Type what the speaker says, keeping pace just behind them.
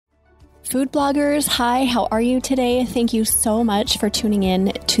Food bloggers, hi, how are you today? Thank you so much for tuning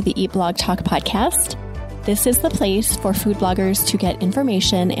in to the Eat Blog Talk podcast. This is the place for food bloggers to get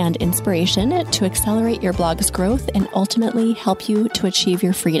information and inspiration to accelerate your blog's growth and ultimately help you to achieve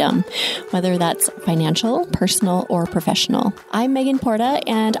your freedom, whether that's financial, personal, or professional. I'm Megan Porta,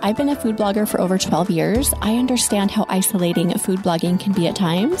 and I've been a food blogger for over 12 years. I understand how isolating food blogging can be at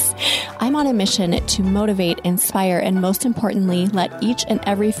times. I'm on a mission to motivate, inspire, and most importantly, let each and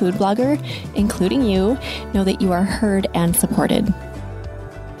every food blogger, including you, know that you are heard and supported.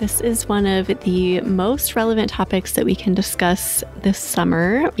 This is one of the most relevant topics that we can discuss this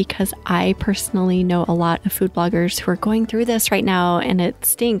summer because I personally know a lot of food bloggers who are going through this right now, and it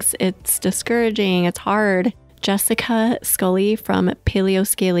stinks. It's discouraging. It's hard. Jessica Scully from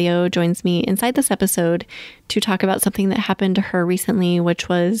Paleoscalio joins me inside this episode to talk about something that happened to her recently, which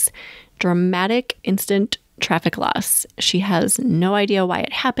was dramatic instant traffic loss. She has no idea why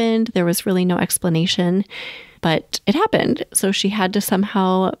it happened. There was really no explanation. But it happened. So she had to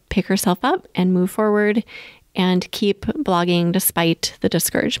somehow pick herself up and move forward and keep blogging despite the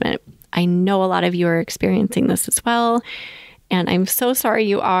discouragement. I know a lot of you are experiencing this as well. And I'm so sorry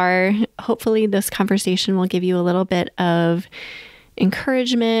you are. Hopefully this conversation will give you a little bit of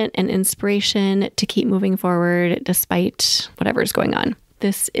encouragement and inspiration to keep moving forward despite whatever's going on.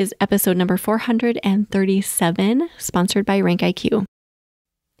 This is episode number 437, sponsored by RankIQ.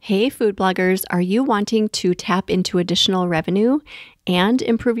 Hey, food bloggers, are you wanting to tap into additional revenue and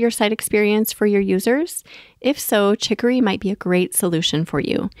improve your site experience for your users? If so, Chicory might be a great solution for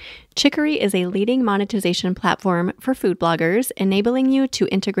you. Chicory is a leading monetization platform for food bloggers, enabling you to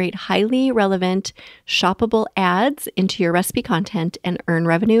integrate highly relevant, shoppable ads into your recipe content and earn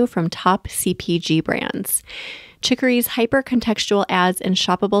revenue from top CPG brands. Chicory's hyper-contextual ads and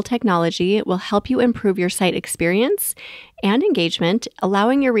shoppable technology will help you improve your site experience and engagement,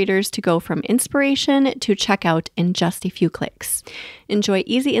 allowing your readers to go from inspiration to checkout in just a few clicks. Enjoy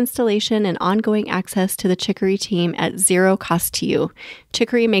easy installation and ongoing access to the Chicory team at zero cost to you.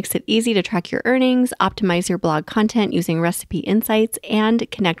 Chicory makes it easy to track your earnings, optimize your blog content using recipe insights,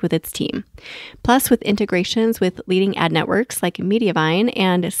 and connect with its team. Plus, with integrations with leading ad networks like Mediavine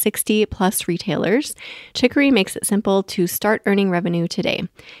and 60 plus retailers, Chicory makes it simple to start earning revenue today.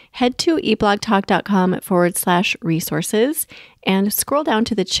 Head to eatblogtalk.com/resources and scroll down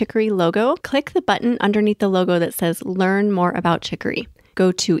to the Chicory logo. Click the button underneath the logo that says Learn More About Chicory.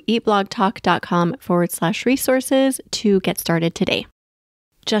 Go to eatblogtalk.com/resources to get started today.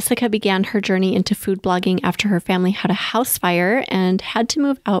 Jessica began her journey into food blogging after her family had a house fire and had to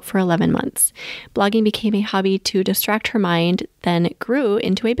move out for 11 months. Blogging became a hobby to distract her mind, then grew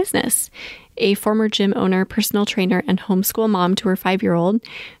into a business. A former gym owner, personal trainer, and homeschool mom to her 5-year-old,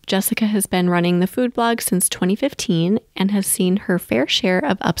 Jessica has been running the food blog since 2015 and has seen her fair share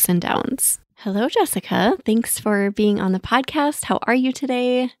of ups and downs. Hello, Jessica. Thanks for being on the podcast. How are you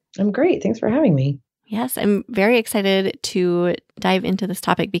today? I'm great. Thanks for having me. Yes, I'm very excited to dive into this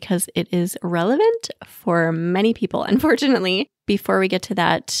topic because it is relevant for many people, unfortunately. Before we get to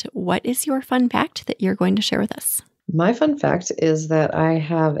that, what is your fun fact that you're going to share with us? My fun fact is that I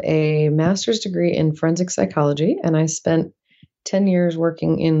have a master's degree in forensic psychology, and I spent 10 years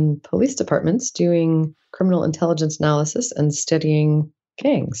working in police departments doing criminal intelligence analysis and studying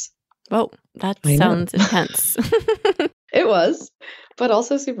gangs. Whoa, that sounds intense. It was, but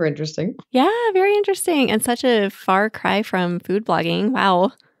also super interesting. Yeah, very interesting. And such a far cry from food blogging.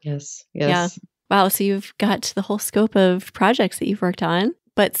 Wow. Yes. Yeah. Wow. So you've got the whole scope of projects that you've worked on.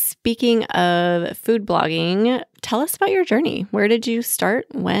 But speaking of food blogging, tell us about your journey. Where did you start?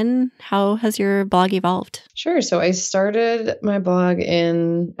 When? How has your blog evolved? Sure. So I started my blog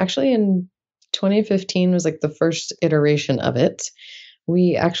in 2015 was like the first iteration of it.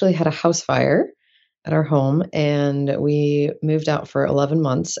 We actually had a house fire at our home, and we moved out for 11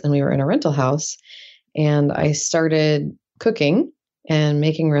 months, and we were in a rental house, and I started cooking and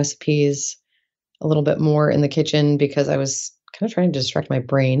making recipes a little bit more in the kitchen because I was kind of trying to distract my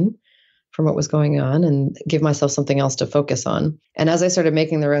brain from what was going on and give myself something else to focus on. And as I started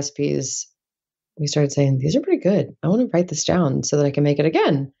making the recipes, we started saying, these are pretty good. I want to write this down so that I can make it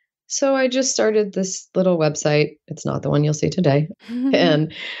again. So I just started this little website. It's not the one you'll see today.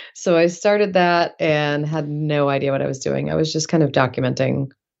 And so I started that and had no idea what I was doing. I was just kind of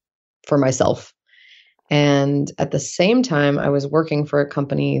documenting for myself. And at the same time, I was working for a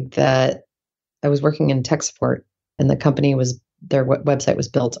company that I was working in tech support, and the company their website was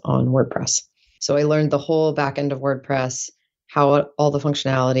built on WordPress. So I learned the whole back end of WordPress, how all the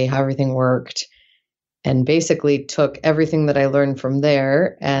functionality, how everything worked, and basically took everything that I learned from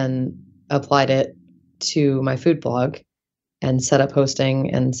there and applied it to my food blog and set up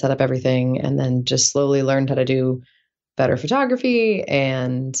hosting and set up everything. And then just slowly learned how to do better photography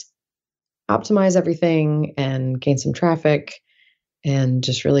and optimize everything and gain some traffic and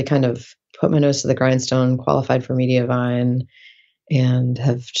just really kind of put my nose to the grindstone, qualified for Mediavine, and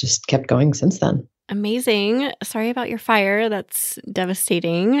have just kept going since then. Amazing. Sorry about your fire. That's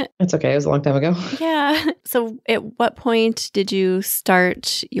devastating. It's okay. It was a long time ago. Yeah. So at what point did you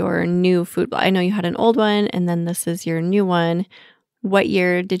start your new food blog? I know you had an old one and then this is your new one. What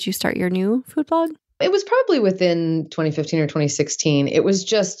year did you start your new food blog? It was probably within 2015 or 2016. It was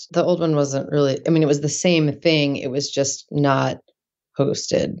just, the old one wasn't really, I mean, it was the same thing. It was just not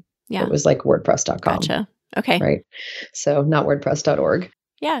hosted. Yeah. It was like WordPress.com. Gotcha. Okay. Right. So not WordPress.org.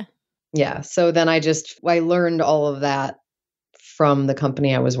 Yeah. Yeah. So then I learned all of that from the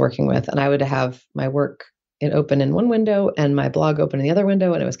company I was working with, and I would have my work open in one window and my blog open in the other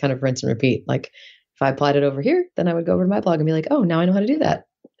window. And it was kind of rinse and repeat. Like if I applied it over here, then I would go over to my blog and be like, oh, now I know how to do that.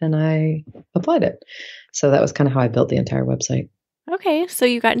 And I applied it. So that was kind of how I built the entire website. Okay. So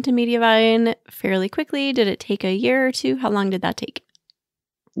you got into Mediavine fairly quickly. Did it take a year or two? How long did that take?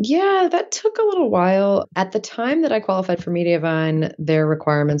 Yeah, that took a little while. At the time that I qualified for Mediavine, their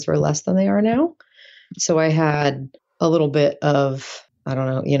requirements were less than they are now. So I had a little bit of, I don't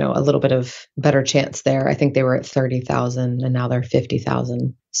know, a little bit of better chance there. I think they were at 30,000 and now they're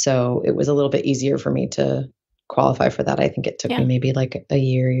 50,000. So it was a little bit easier for me to qualify for that. I think it took me maybe like a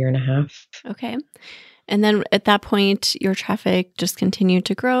year and a half. Okay. And then at that point, your traffic just continued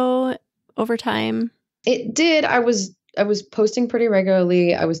to grow over time? It did. I was posting pretty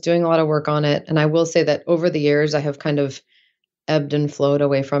regularly. I was doing a lot of work on it. And I will say that over the years, I have kind of ebbed and flowed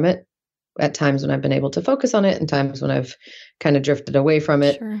away from it at times when I've been able to focus on it and times when I've kind of drifted away from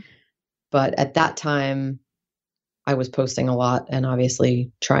it. Sure. But at that time, I was posting a lot and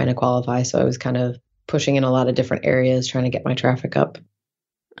obviously trying to qualify. So I was kind of pushing in a lot of different areas, trying to get my traffic up.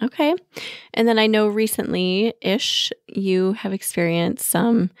 Okay. And then I know recently-ish, you have experienced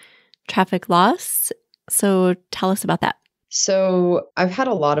some traffic loss. So tell us about that. So I've had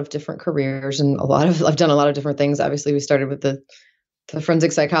a lot of different careers and I've done a lot of different things. Obviously, we started with the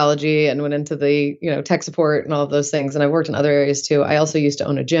forensic psychology and went into the, tech support and all of those things. And I worked in other areas too. I also used to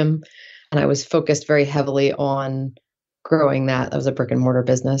own a gym and I was focused very heavily on growing that. That was a brick and mortar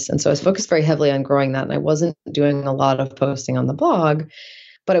business. And so I was focused very heavily on growing that. And I wasn't doing a lot of posting on the blog,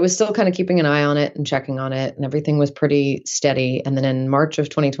 but I was still kind of keeping an eye on it and checking on it. And everything was pretty steady. And then in March of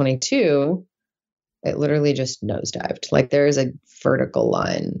 2022, it literally just nosedived. Like there is a vertical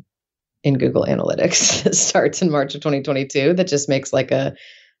line in Google Analytics that starts in March of 2022 that just makes like a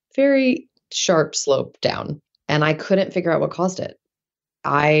very sharp slope down. And I couldn't figure out what caused it.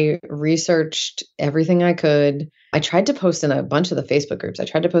 I researched everything I could. I tried to post in a bunch of the Facebook groups. I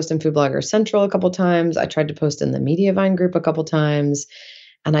tried to post in Food Blogger Central a couple times. I tried to post in the Mediavine group a couple times.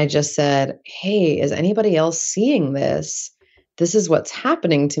 And I just said, hey, is anybody else seeing this? This is what's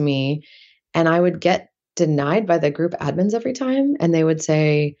happening to me. And I would get denied by the group admins every time. And they would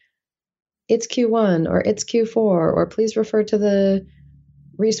say, it's Q1 or it's Q4, or please refer to the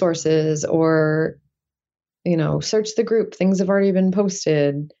resources or, search the group. Things have already been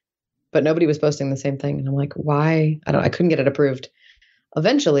posted, but nobody was posting the same thing. And I'm like, why? I couldn't get it approved.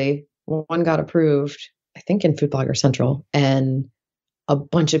 Eventually, one got approved, I think in Food Blogger Central. And a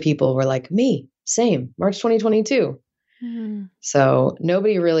bunch of people were like, me, same, March 2022. So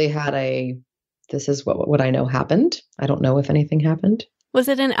nobody really had this is what I know happened. I don't know if anything happened. Was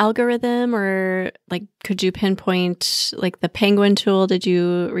it an algorithm or like, could you pinpoint like the Penguin tool? Did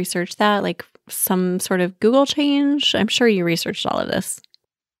you research that? Like some sort of Google change? I'm sure you researched all of this.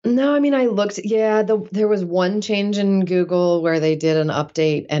 No, I mean, I looked, there was one change in Google where they did an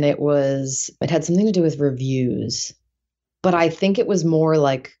update and it had something to do with reviews, but I think it was more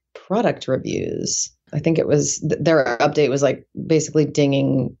like product reviews. I think it was, their update was like basically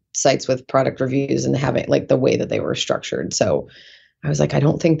dinging sites with product reviews and having like the way that they were structured. So I was like, I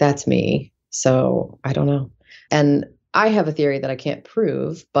don't think that's me. So I don't know. And I have a theory that I can't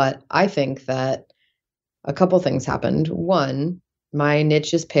prove, but I think that a couple things happened. One, my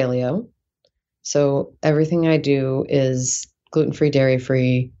niche is paleo. So everything I do is gluten-free,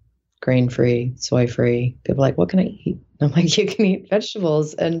 dairy-free, grain-free, soy-free. People are like, what can I eat? And I'm like, you can eat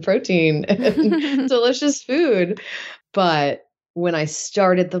vegetables and protein and delicious food. But when I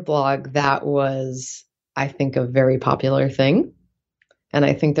started the blog, that was, I think, a very popular thing. And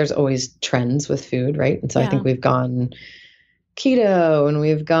I think there's always trends with food, right? And so I think we've gone keto and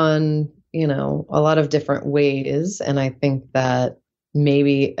we've gone, a lot of different ways. And I think that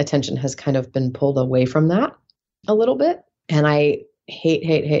maybe attention has kind of been pulled away from that a little bit. And I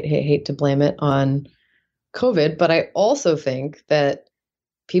hate to blame it on COVID, but I also think that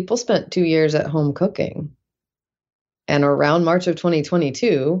people spent 2 years at home cooking. And around March of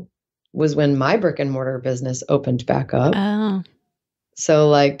 2022 was when my brick and mortar business opened back up. Oh, So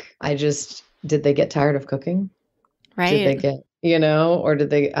like, did they get tired of cooking? Did they right. get, or did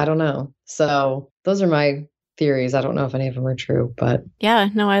they, I don't know. So those are my theories. I don't know if any of them are true, but Yeah,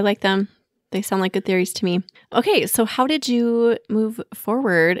 no, I like them. They sound like good theories to me. Okay, so how did you move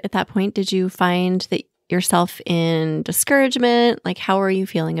forward at that point? Did you find that yourself in discouragement? Like, how are you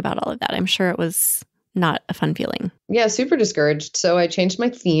feeling about all of that? I'm sure it was not a fun feeling. yeah, super discouraged. So I changed my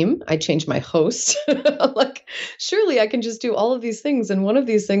theme. I changed my host. I'm like, surely I can just do all of these things. And one of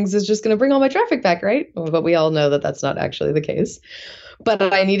these things is just going to bring all my traffic back, right? But we all know that that's not actually the case. But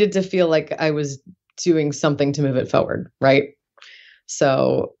I needed to feel like I was doing something to move it forward, right?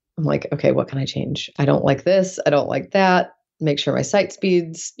 So I'm like, okay, what can I change? I don't like this. I don't like that. Make sure my site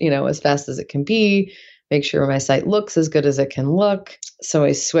speeds, as fast as it can be. Make sure my site looks as good as it can look. So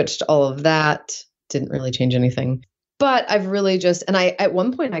I switched all of that. Didn't really change anything. But I've really at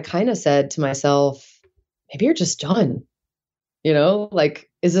one point I kind of said to myself, maybe you're just done. Like,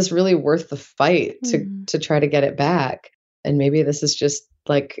 is this really worth the fight to try to get it back? And maybe this is just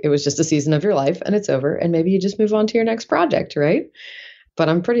like, it was just a season of your life and it's over. And maybe you just move on to your next project, right? But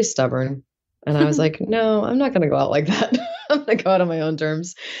I'm pretty stubborn. And I was like, no, I'm not going to go out like that. I'm going to go out on my own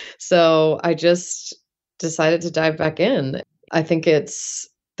terms. So I just decided to dive back in. I think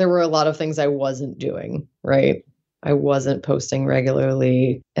there were a lot of things I wasn't doing, right? I wasn't posting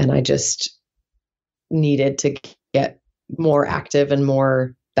regularly and I just needed to get more active and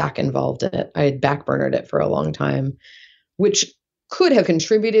more back involved in it. I had backburnered it for a long time, which could have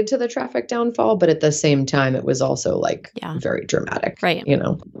contributed to the traffic downfall, but at the same time, it was also like very dramatic, right?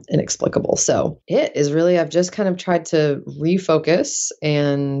 Inexplicable. So I've just kind of tried to refocus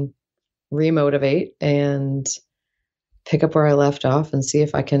and remotivate and pick up where I left off and see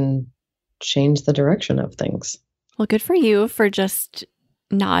if I can change the direction of things. Well, good for you for just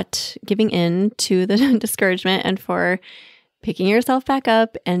not giving in to the discouragement and for picking yourself back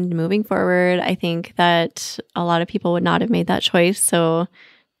up and moving forward. I think that a lot of people would not have made that choice. So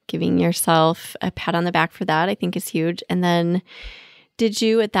giving yourself a pat on the back for that, I think is huge. And then did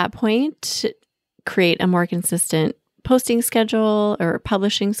you at that point create a more consistent posting schedule or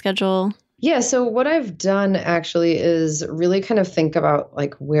publishing schedule? Yeah. So what I've done actually is really kind of think about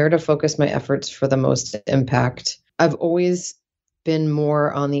like where to focus my efforts for the most impact. I've always been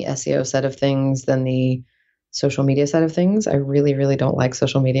more on the SEO side of things than the social media side of things. I really, really don't like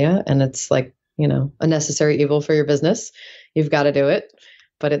social media. And it's like, a necessary evil for your business. You've got to do it,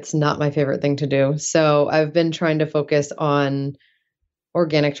 but it's not my favorite thing to do. So I've been trying to focus on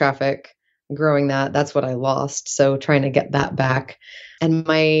organic traffic, growing that. That's what I lost. So trying to get that back. And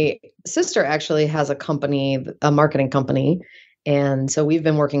my sister actually has a marketing company. And so we've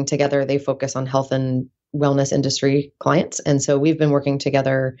been working together. They focus on health and wellness industry clients. And so we've been working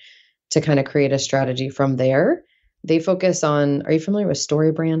together to kind of create a strategy from there. They focus on, are you familiar with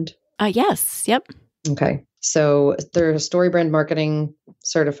StoryBrand? Yes. Yep. Okay. So they're a StoryBrand marketing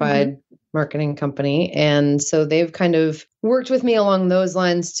certified marketing company. And so they've kind of worked with me along those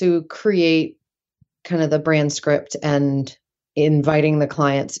lines to create kind of the brand script and inviting the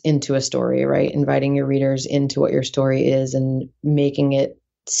clients into a story, right? Inviting your readers into what your story is and making it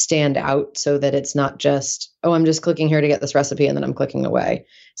stand out so that it's not just, oh, I'm just clicking here to get this recipe and then I'm clicking away.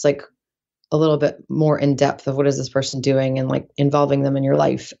 It's like a little bit more in depth of what is this person doing and like involving them in your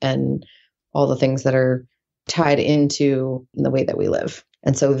life and all the things that are tied into the way that we live.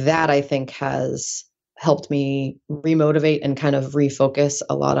 And so that I think has helped me remotivate and kind of refocus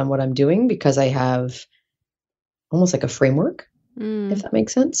a lot on what I'm doing because I have almost like a framework, if that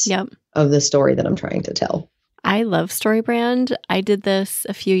makes sense, of the story that I'm trying to tell. I love StoryBrand. I did this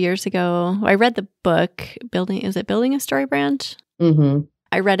a few years ago. I read the book, Building a StoryBrand? Mm-hmm.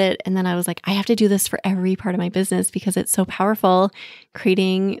 I read it and then I was like, I have to do this for every part of my business because it's so powerful.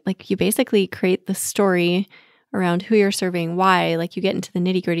 Creating, like you basically create the story around who you're serving, why, like you get into the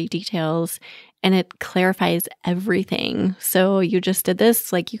nitty-gritty details and it clarifies everything. So you just did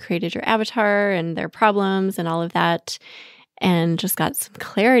this, like you created your avatar and their problems and all of that and just got some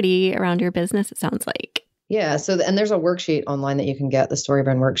clarity around your business, it sounds like. Yeah. So, and there's a worksheet online that you can get, the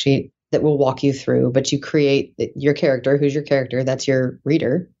StoryBrand worksheet that will walk you through, but you create your character. Who's your character? That's your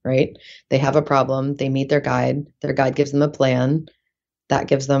reader, right? They have a problem. They meet their guide. Their guide gives them a plan. That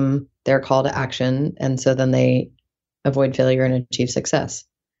gives them their call to action. And so then they avoid failure and achieve success.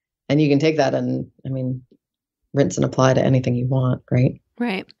 And you can take that and, rinse and apply to anything you want, right?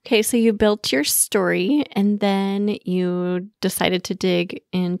 Right. Okay. So you built your story and then you decided to dig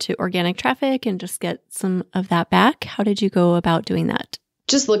into organic traffic and just get some of that back. How did you go about doing that?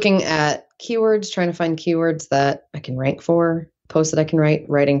 Just looking at keywords, trying to find keywords that I can rank for, posts that I can write,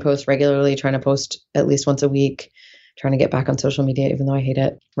 writing posts regularly, trying to post at least once a week, trying to get back on social media, even though I hate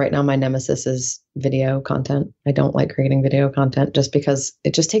it. Right now, my nemesis is video content. I don't like creating video content just because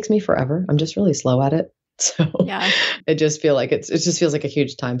it just takes me forever. I'm just really slow at it. So Yeah. it just feels like a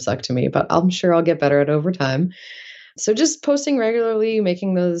huge time suck to me, but I'm sure I'll get better at it over time. So just posting regularly,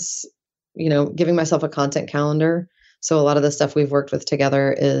 making those, giving myself a content calendar. So a lot of the stuff we've worked with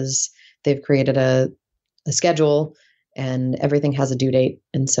together is they've created a schedule and everything has a due date.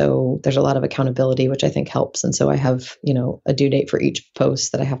 And so there's a lot of accountability, which I think helps. And so I have, a due date for each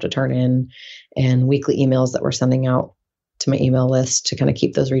post that I have to turn in and weekly emails that we're sending out to my email list to kind of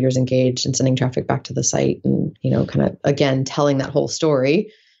keep those readers engaged and sending traffic back to the site and, kind of, again, telling that whole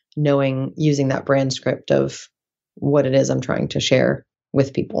story, using that brand script of what it is I'm trying to share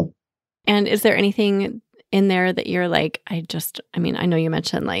with people. And is there anything in there that you're like, I know you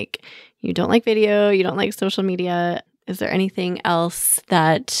mentioned like you don't like video, you don't like social media. Is there anything else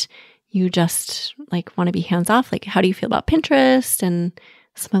that you just like want to be hands off? Like, how do you feel about Pinterest and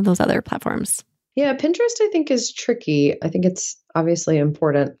some of those other platforms? Yeah, Pinterest, I think, is tricky. I think it's obviously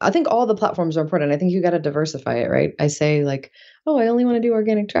important. I think all the platforms are important. I think you got to diversify it, right? I say like, oh, I only want to do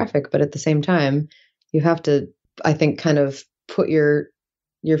organic traffic. But at the same time, you have to, I think, kind of put your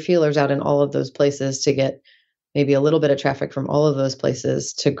feelers out in all of those places to get maybe a little bit of traffic from all of those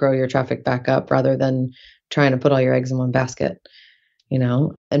places to grow your traffic back up rather than trying to put all your eggs in one basket,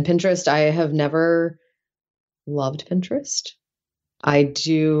 And Pinterest, I have never loved Pinterest. I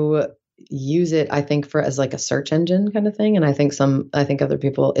do use it, I think, as like a search engine kind of thing. And I think other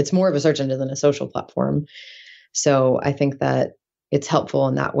people, it's more of a search engine than a social platform. So I think that it's helpful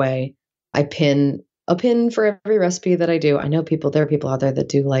in that way. I pin a pin for every recipe that I do. I know there are people out there that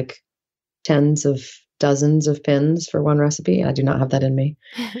do like tens of dozens of pins for one recipe. I do not have that in me.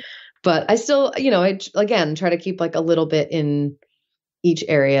 But I still, I again try to keep like a little bit in each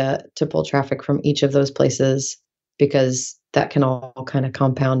area to pull traffic from each of those places because that can all kind of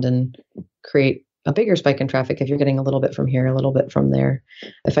compound and create a bigger spike in traffic if you're getting a little bit from here, a little bit from there.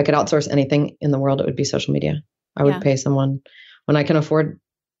 If I could outsource anything in the world, it would be social media. I would pay someone when I can afford,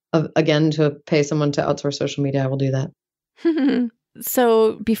 again, to pay someone to outsource social media. I will do that.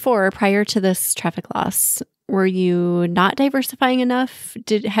 So prior to this traffic loss, were you not diversifying enough?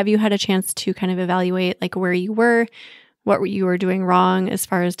 Have you had a chance to kind of evaluate like where you were, what you were doing wrong as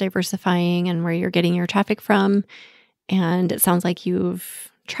far as diversifying and where you're getting your traffic from? And it sounds like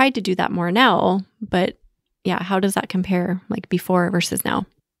you've tried to do that more now, but yeah, how does that compare like before versus now?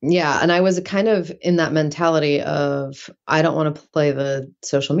 Yeah. And I was kind of in that mentality of, I don't want to play the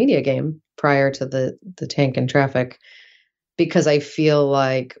social media game prior to the tank and traffic because I feel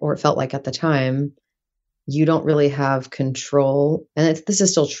like, or it felt like at the time, you don't really have control. And this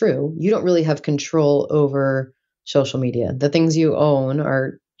is still true. You don't really have control over social media. The things you own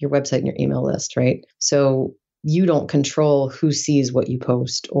are your website and your email list, right? So you don't control who sees what you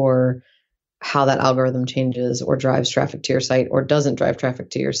post or how that algorithm changes or drives traffic to your site or doesn't drive traffic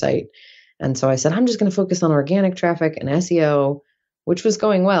to your site. And so I said, I'm just going to focus on organic traffic and SEO, which was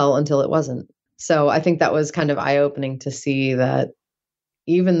going well until it wasn't. So I think that was kind of eye-opening to see that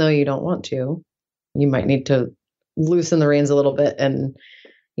even though you don't want to, you might need to loosen the reins a little bit and,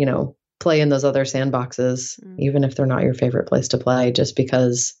 play in those other sandboxes, even if they're not your favorite place to play, just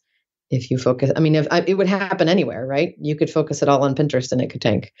because if you focus, it would happen anywhere, right? You could focus it all on Pinterest and it could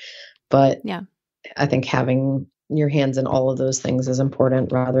tank. But yeah, I think having your hands in all of those things is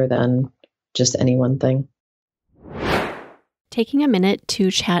important rather than just any one thing. Taking a minute to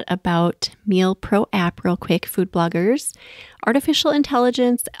chat about Meal Pro app real quick, food bloggers. Artificial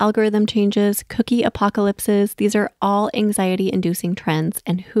intelligence, algorithm changes, cookie apocalypses, these are all anxiety-inducing trends,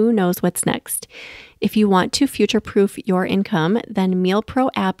 and who knows what's next. If you want to future-proof your income, then Meal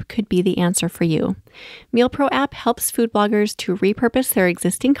Pro app could be the answer for you. Meal Pro app helps food bloggers to repurpose their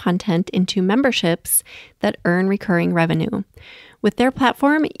existing content into memberships that earn recurring revenue. With their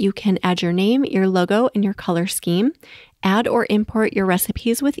platform, you can add your name, your logo, and your color scheme, add or import your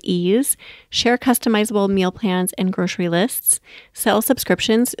recipes with ease, share customizable meal plans and grocery lists, sell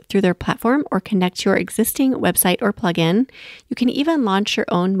subscriptions through their platform, or connect your existing website or plugin. You can even launch your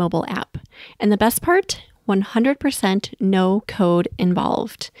own mobile app. And the best part, 100% no code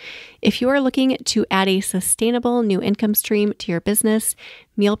involved. If you are looking to add a sustainable new income stream to your business,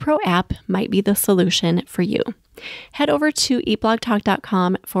 Meal Pro app might be the solution for you. Head over to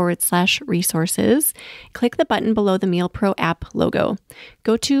eatblogtalk.com/resources. Click the button below the Meal Pro app logo.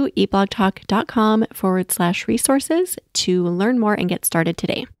 Go to eatblogtalk.com/resources to learn more and get started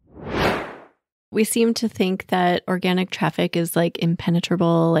today. We seem to think that organic traffic is like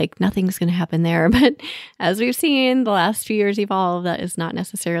impenetrable, like nothing's going to happen there. But as we've seen the last few years evolve, that is not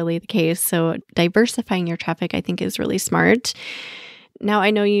necessarily the case. So diversifying your traffic, I think, is really smart. Now,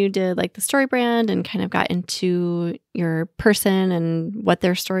 I know you did like the story brand and kind of got into your person and what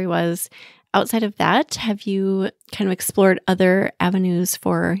their story was. Outside of that, have you kind of explored other avenues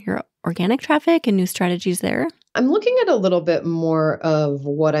for your organic traffic and new strategies there? I'm looking at a little bit more of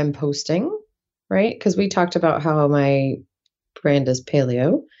what I'm posting, right? Because we talked about how my brand is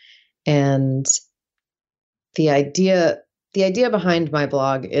paleo, and the idea behind my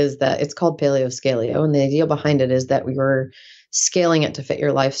blog is that it's called Paleo Scaleo, and the idea behind it is that we were scaling it to fit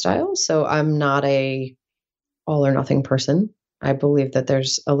your lifestyle. So I'm not a all or nothing person. I believe that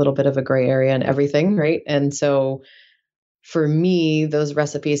there's a little bit of a gray area in everything, right? And so for me, those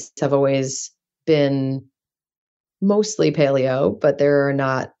recipes have always been mostly paleo, but I'm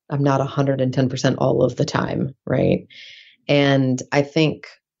not 110% all of the time, right? And I think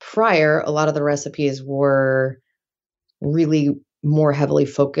prior, a lot of the recipes were really more heavily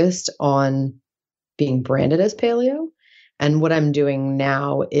focused on being branded as paleo. And what I'm doing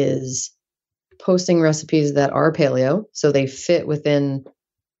now is posting recipes that are paleo, so they fit within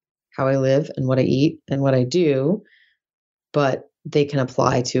how I live and what I eat and what I do, but they can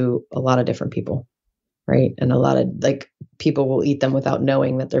apply to a lot of different people, right? And a lot of people will eat them without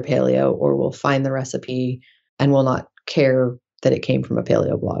knowing that they're paleo, or will find the recipe and will not care that it came from a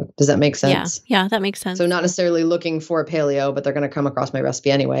paleo blog. Does that make sense? Yeah, that makes sense. So not necessarily looking for paleo, but they're going to come across my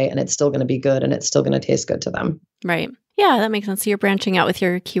recipe anyway, and it's still going to be good and it's still going to taste good to them. Right. Yeah, that makes sense. So you're branching out with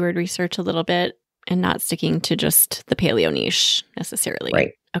your keyword research a little bit and not sticking to just the paleo niche necessarily.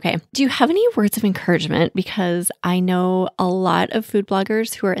 Right. Okay. Do you have any words of encouragement? Because I know a lot of food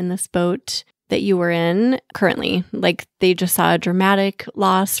bloggers who are in this boat that you were in currently. Like they just saw a dramatic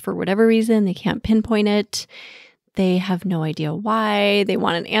loss for whatever reason. They can't pinpoint it. They have no idea why. They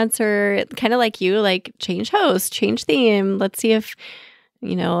want an answer. Kind of like you, like change host, change theme. Let's see if,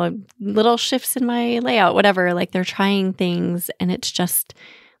 little shifts in my layout, whatever. Like they're trying things and it's just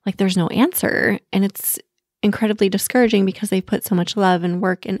like there's no answer. And it's incredibly discouraging because they put so much love and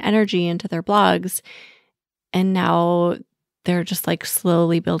work and energy into their blogs. And now they're just like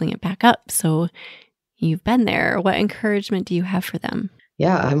slowly building it back up. So you've been there. What encouragement do you have for them?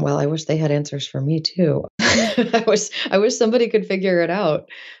 Yeah, I wish they had answers for me too. I wish somebody could figure it out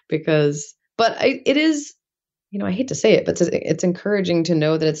it is, I hate to say it, but it's encouraging to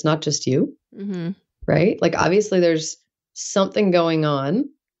know that it's not just you, right? Like obviously there's something going on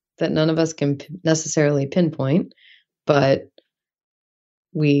that none of us can necessarily pinpoint, but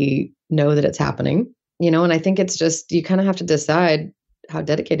we know that it's happening, and I think it's just, you kind of have to decide how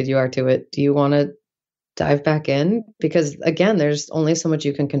dedicated you are to it. Do you want to dive back in? Because again, there's only so much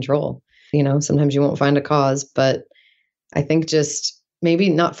you can control. Sometimes you won't find a cause, but I think just maybe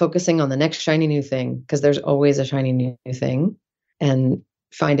not focusing on the next shiny new thing, because there's always a shiny new thing, and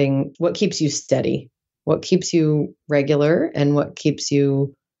finding what keeps you steady, what keeps you regular, and what keeps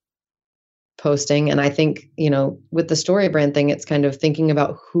you posting. And I think, with the story brand thing, it's kind of thinking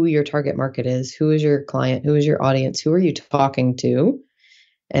about who your target market is, who is your client, who is your audience, who are you talking to,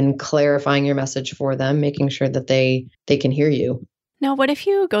 and clarifying your message for them, making sure that they can hear you. Now, what if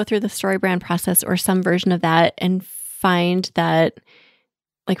you go through the story brand process or some version of that and find that,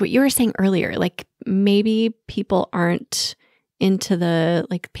 like what you were saying earlier, like maybe people aren't into the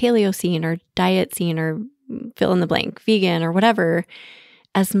like paleo scene or diet scene or fill in the blank, vegan or whatever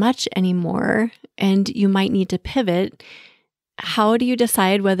as much anymore, and you might need to pivot. How do you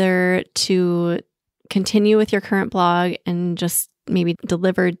decide whether to continue with your current blog and just maybe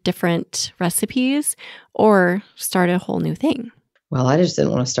deliver different recipes or start a whole new thing? Well, I just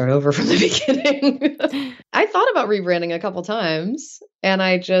didn't want to start over from the beginning. I thought about rebranding a couple times, and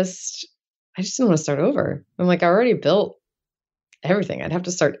I just didn't want to start over. I'm like, I already built everything. I'd have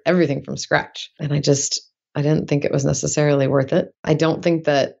to start everything from scratch. And I didn't think it was necessarily worth it. I don't think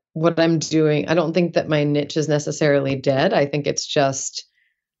that what I'm doing, I don't think that my niche is necessarily dead. I think it's just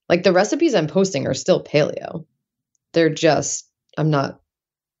like the recipes I'm posting are still paleo. They're just, I'm not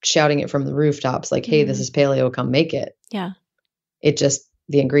shouting it from the rooftops like, hey, this is paleo, come make it. Yeah. It just,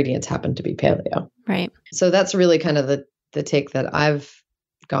 the ingredients happen to be paleo. Right. So that's really kind of the take that I've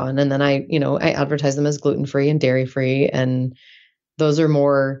gone. And then I advertise them as gluten-free and dairy-free. And those are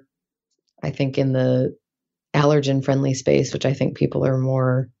more, I think, in the allergen-friendly space, which I think people are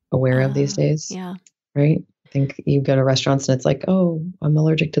more aware of these days. Yeah. Right? I think you go to restaurants and it's like, oh, I'm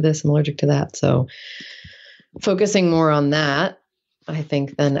allergic to this, I'm allergic to that. So focusing more on that, I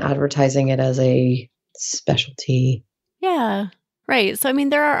think, than advertising it as a specialty. Yeah. Right. So, I mean,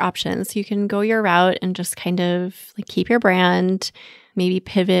 there are options. You can go your route and just kind of like keep your brand, maybe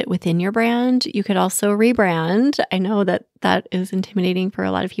pivot within your brand. You could also rebrand. I know that that is intimidating for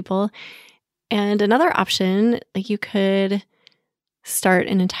a lot of people. And another option, like you could start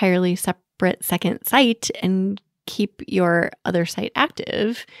an entirely separate second site and keep your other site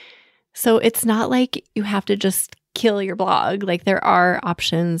active. So it's not like you have to just kill your blog. Like there are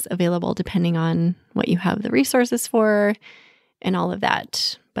options available depending on what you have the resources for and all of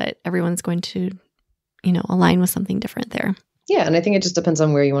that. But everyone's going to, align with something different there. Yeah. And I think it just depends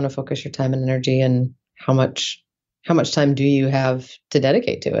on where you want to focus your time and energy and how much time do you have to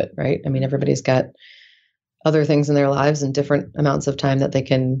dedicate to it, right? I mean, everybody's got other things in their lives and different amounts of time that they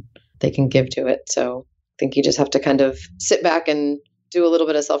can give to it. So I think you just have to kind of sit back and do a little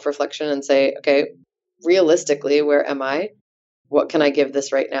bit of self-reflection and say, okay, realistically, where am I? What can I give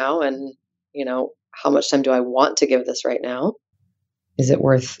this right now? And, how much time do I want to give this right now? Is it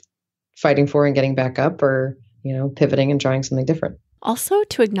worth fighting for and getting back up, or, pivoting and trying something different? Also,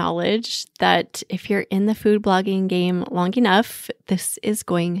 to acknowledge that if you're in the food blogging game long enough, this is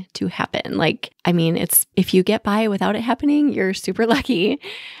going to happen. It's if you get by without it happening, you're super lucky.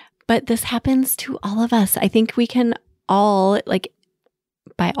 But this happens to all of us. I think we can all,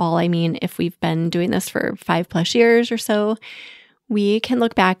 by all, I mean, if we've been doing this for 5+ years or so, we can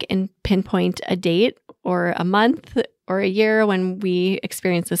look back and pinpoint a date or a month or a year when we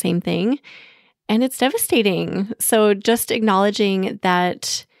experience the same thing. And it's devastating. So just acknowledging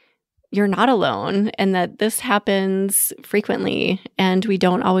that you're not alone and that this happens frequently and we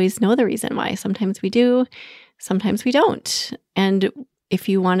don't always know the reason why. Sometimes we do, sometimes we don't. And if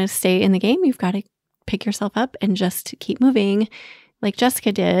you want to stay in the game, you've got to pick yourself up and just keep moving like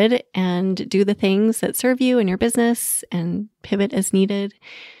Jessica did and do the things that serve you and your business and pivot as needed.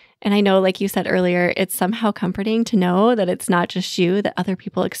 And I know, like you said earlier, it's somehow comforting to know that it's not just you, that other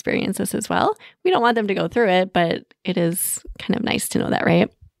people experience this as well. We don't want them to go through it, but it is kind of nice to know that,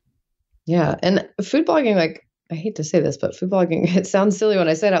 right? Yeah. And food blogging, I hate to say this, but food blogging, it sounds silly when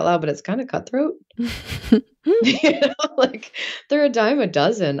I say it out loud, but it's kind of cutthroat. They're a dime a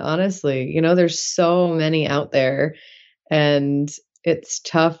dozen, honestly. There's so many out there and it's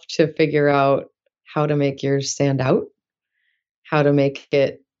tough to figure out how to make yours stand out, how to make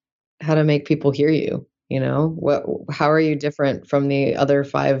people hear you. How are you different from the other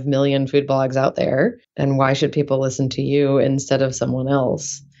 5 million food blogs out there? And why should people listen to you instead of someone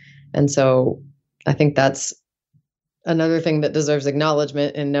else? And so I think that's another thing that deserves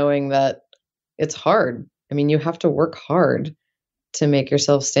acknowledgement in knowing that it's hard. I mean, you have to work hard to make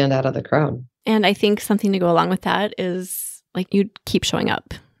yourself stand out of the crowd. And I think something to go along with that is you keep showing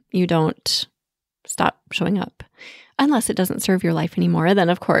up. You don't stop showing up. Unless it doesn't serve your life anymore, then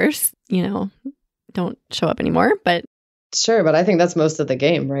of course, don't show up anymore. But sure, but I think that's most of the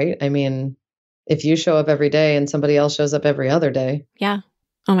game, right? I mean, if you show up every day and somebody else shows up every other day. Yeah.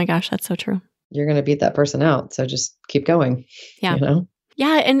 Oh my gosh, that's so true. You're going to beat that person out. So just keep going. Yeah.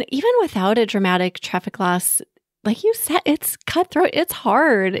 Yeah. And even without a dramatic traffic loss, like you said, it's cutthroat. It's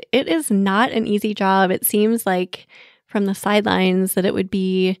hard. It is not an easy job. It seems like from the sidelines that it would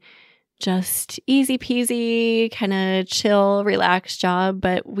be just easy peasy, kind of chill, relaxed job.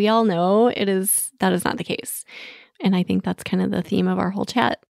 But we all know that is not the case. And I think that's kind of the theme of our whole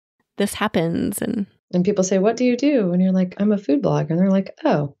chat. This happens. And people say, what do you do? And you're like, I'm a food blogger. And they're like,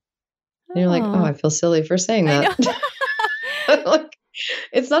 oh. And you're like, oh, I feel silly for saying that.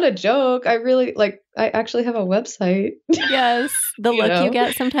 It's not a joke. I actually have a website. Yes. The look you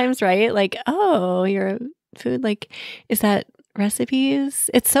get sometimes, right? Like, oh, you're a food, is that recipes?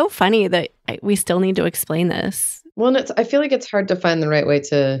 It's so funny that we still need to explain this. Well, I feel like it's hard to find the right way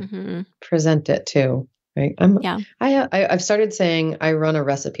to present it too, right? I've started saying I run a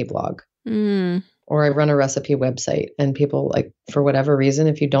recipe blog or I run a recipe website, and people, for whatever reason,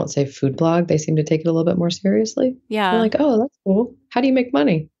 if you don't say food blog, they seem to take it a little bit more seriously. Yeah. They're like, oh, that's cool. How do you make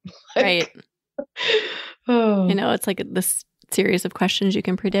money? Right. Oh. It's like this series of questions you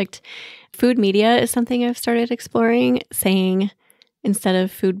can predict. Food media is something I've started exploring, saying instead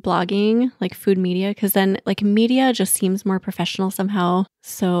of food blogging, food media, because then media just seems more professional somehow.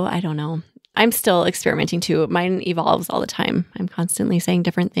 So I don't know. I'm still experimenting too. Mine evolves all the time. I'm constantly saying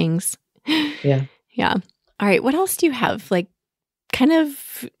different things. Yeah. Yeah. All right. What else do you have? kind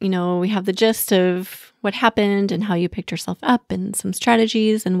of, we have the gist of what happened and how you picked yourself up and some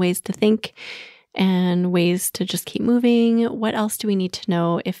strategies and ways to think and ways to just keep moving. What else do we need to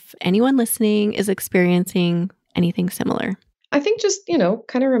know if anyone listening is experiencing anything similar? I think just,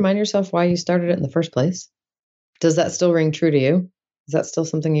 kind of remind yourself why you started it in the first place. Does that still ring true to you? Is that still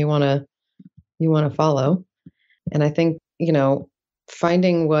something you want to follow? And I think,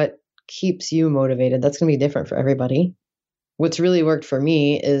 finding what keeps you motivated, that's going to be different for everybody. What's really worked for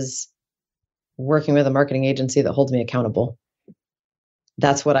me is working with a marketing agency that holds me accountable.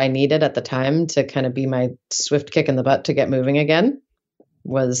 That's what I needed at the time to kind of be my swift kick in the butt to get moving again,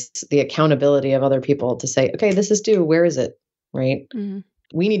 was the accountability of other people to say, okay, this is due. Where is it? Right? Mm-hmm.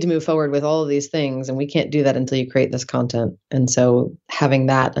 We need to move forward with all of these things, and we can't do that until you create this content. And so having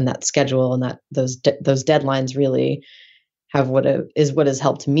that and that schedule and that those deadlines really have what has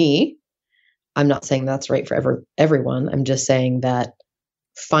helped me. I'm not saying that's right for everyone. I'm just saying that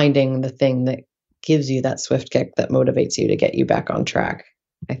finding the thing that gives you that swift kick that motivates you to get you back on track,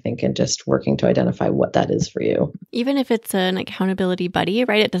 I think, and just working to identify what that is for you. Even if it's an accountability buddy,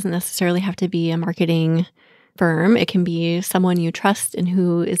 right? It doesn't necessarily have to be a marketing firm. It can be someone you trust and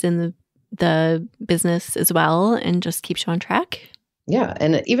who is in the business as well and just keeps you on track. Yeah.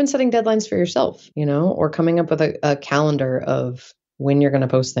 And even setting deadlines for yourself, or coming up with a calendar of when you're going to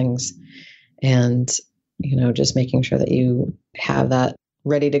post things and, just making sure that you have that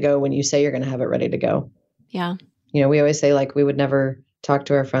ready to go when you say you're going to have it ready to go. Yeah. We always say we would never talk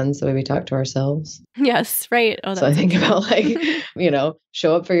to our friends the way we talk to ourselves. Yes, right. Oh, so I think about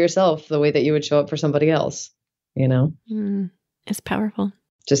show up for yourself the way that you would show up for somebody else, It's powerful.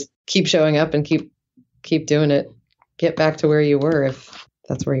 Just keep showing up and keep doing it. Get back to where you were if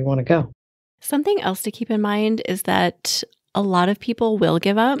that's where you want to go. Something else to keep in mind is that a lot of people will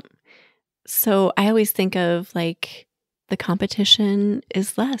give up. So I always think of the competition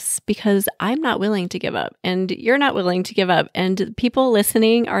is less because I'm not willing to give up and you're not willing to give up and people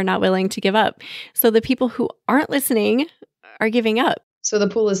listening are not willing to give up. So the people who aren't listening are giving up. So the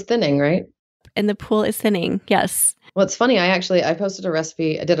pool is thinning, right? And the pool is thinning. Yes. Well, it's funny. I posted a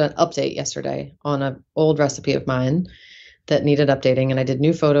recipe. I did an update yesterday on an old recipe of mine that needed updating. And I did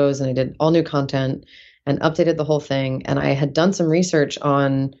new photos and I did all new content and updated the whole thing. And I had done some research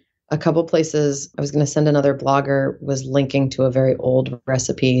on a couple places. I was going to send another blogger was linking to a very old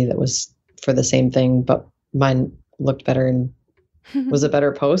recipe that was for the same thing, but mine looked better and was a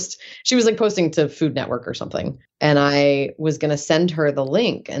better post. She was posting to Food Network or something. And I was going to send her the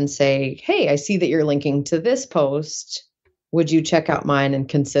link and say, hey, I see that you're linking to this post. Would you check out mine and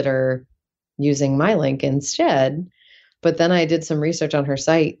consider using my link instead? But then I did some research on her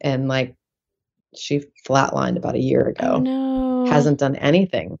site and she flatlined about a year ago. Oh, no. Hasn't done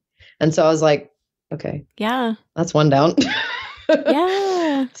anything. And so I was like, okay. Yeah. That's one down.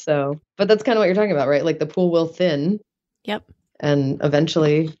 Yeah. So, but that's kind of what you're talking about, right? The pool will thin. Yep. And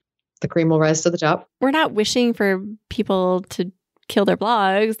eventually the cream will rise to the top. We're not wishing for people to kill their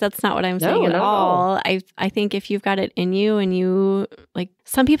blogs. That's not what I'm saying at all. I think if you've got it in you and you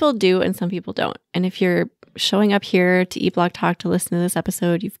some people do and some people don't. And if you're showing up here to Eat Blog Talk to listen to this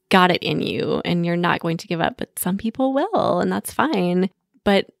episode, you've got it in you and you're not going to give up, but some people will, and that's fine.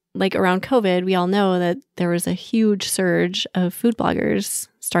 But around COVID, we all know that there was a huge surge of food bloggers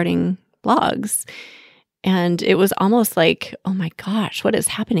starting blogs. And it was almost oh my gosh, what is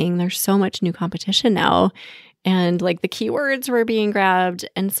happening? There's so much new competition now. And the keywords were being grabbed.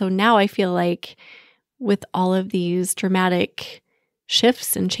 And so now I feel with all of these dramatic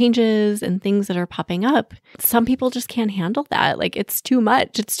shifts and changes and things that are popping up, some people just can't handle that. It's too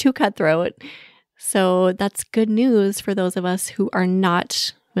much. It's too cutthroat. So that's good news for those of us who are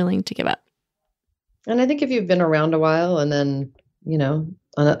not willing to give up. And I think if you've been around a while and then,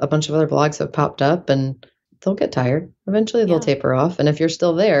 a bunch of other blogs have popped up and they'll get tired. Eventually they'll taper off. And if you're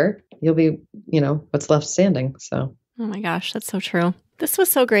still there, you'll be, what's left standing. So. Oh my gosh, that's so true. This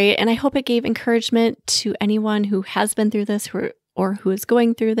was so great. And I hope it gave encouragement to anyone who has been through this or who is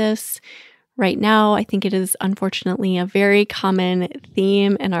going through this right now. I think it is unfortunately a very common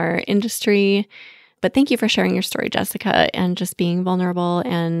theme in our industry. But thank you for sharing your story, Jessica, and just being vulnerable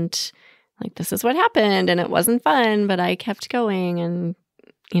and this is what happened and it wasn't fun, but I kept going and,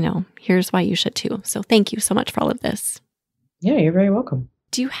 here's why you should too. So thank you so much for all of this. Yeah, you're very welcome.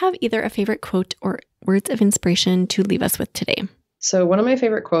 Do you have either a favorite quote or words of inspiration to leave us with today? So one of my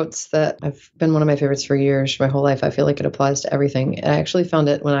favorite quotes that I've been one of my favorites for years, my whole life, I feel like it applies to everything. I actually found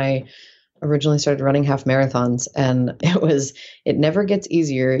it when I originally started running half marathons, and it never gets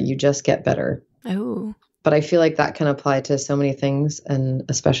easier. You just get better. Oh. But I feel like that can apply to so many things, and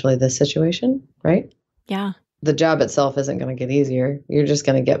especially this situation, right? Yeah. the job itself isn't going to get easier. You're just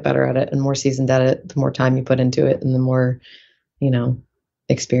going to get better at it and more seasoned at it, the more time you put into it and the more,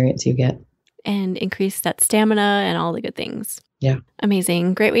 experience you get. And increase that stamina and all the good things. Yeah.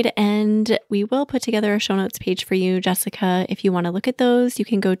 Amazing. Great way to end. We will put together a show notes page for you, Jessica. If you want to look at those, you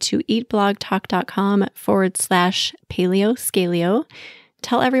can go to eatblogtalk.com/paleoscalio.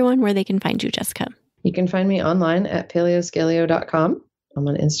 Tell everyone where they can find you, Jessica. You can find me online at paleoscalio.com. I'm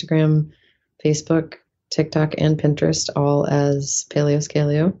on Instagram, Facebook, TikTok, and Pinterest, all as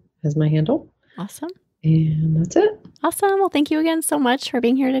Paleoscalio as my handle. Awesome. And that's it. Awesome. Well, thank you again so much for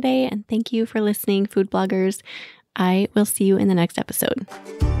being here today. And thank you for listening, food bloggers. I will see you in the next episode.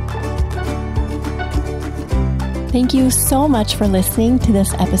 Thank you so much for listening to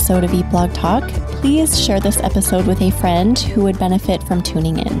this episode of Eat Blog Talk. Please share this episode with a friend who would benefit from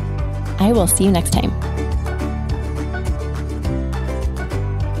tuning in. I will see you next time.